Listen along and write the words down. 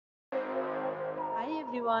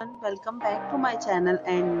everyone, welcome back to my channel,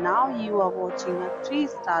 and now you are watching a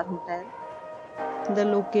 3-star hotel. The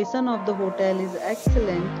location of the hotel is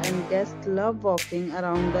excellent and guests love walking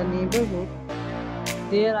around the neighborhood.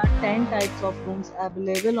 There are 10 types of rooms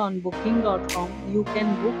available on booking.com. You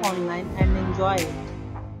can book online and enjoy it.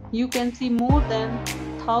 You can see more than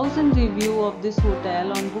 1000 reviews of this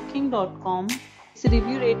hotel on booking.com. Its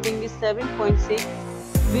review rating is 7.6,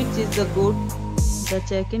 which is the good. The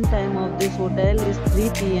check-in time of this hotel is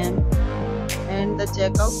 3 p.m. and the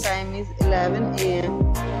checkout time is 11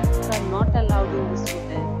 a.m. Pets are not allowed in this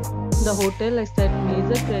hotel. The hotel accepts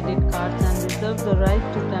major credit cards and reserves the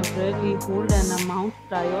right to temporarily hold an amount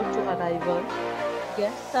prior to arrival.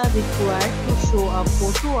 Guests are required to show a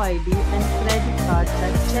photo ID and credit cards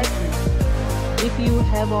at check-in. If you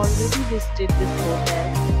have already visited this hotel,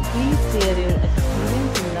 please share your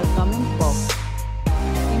experience in the comment box.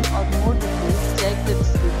 For more details, check the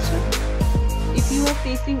description. If you are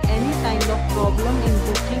facing any kind of problem in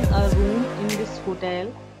booking a room in this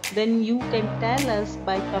hotel, then you can tell us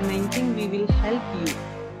by commenting. We will help you.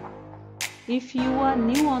 If you are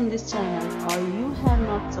new on this channel or you have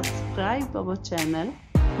not subscribed our channel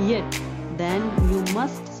yet, then you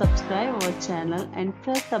must subscribe our channel and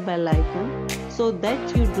press the bell icon so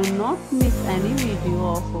that you do not miss any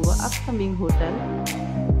video of our upcoming hotel.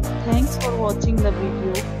 Thanks for watching the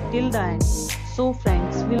video till the end. So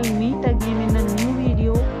friends, we'll meet again in a new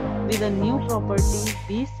video with a new property.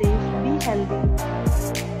 Be safe, be healthy.